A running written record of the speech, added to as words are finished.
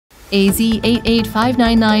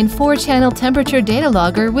AZ88599 4-channel temperature data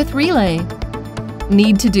logger with relay.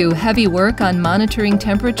 Need to do heavy work on monitoring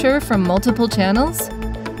temperature from multiple channels?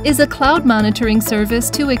 Is a cloud monitoring service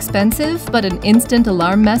too expensive but an instant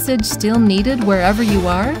alarm message still needed wherever you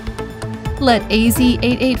are? Let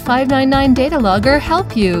AZ88599 data logger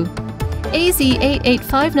help you.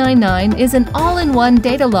 AZ88599 is an all-in-one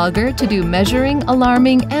data logger to do measuring,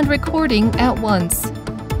 alarming, and recording at once.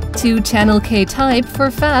 2-channel K-type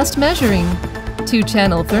for fast measuring.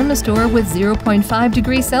 2-channel thermistor with 0.5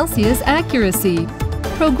 degrees Celsius accuracy.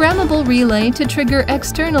 Programmable relay to trigger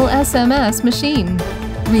external SMS machine.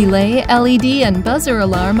 Relay, LED, and buzzer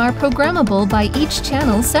alarm are programmable by each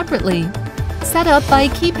channel separately. Set up by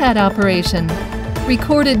keypad operation.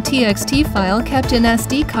 Recorded TXT file kept in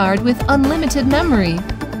SD card with unlimited memory.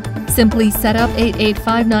 Simply set up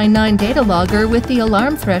 88599 data logger with the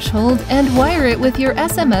alarm threshold and wire it with your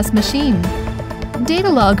SMS machine. Data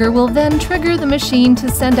logger will then trigger the machine to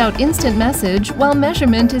send out instant message while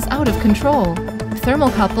measurement is out of control.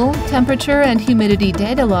 Thermocouple, temperature and humidity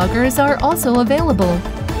data loggers are also available.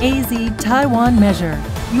 AZ Taiwan Measure,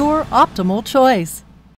 your optimal choice.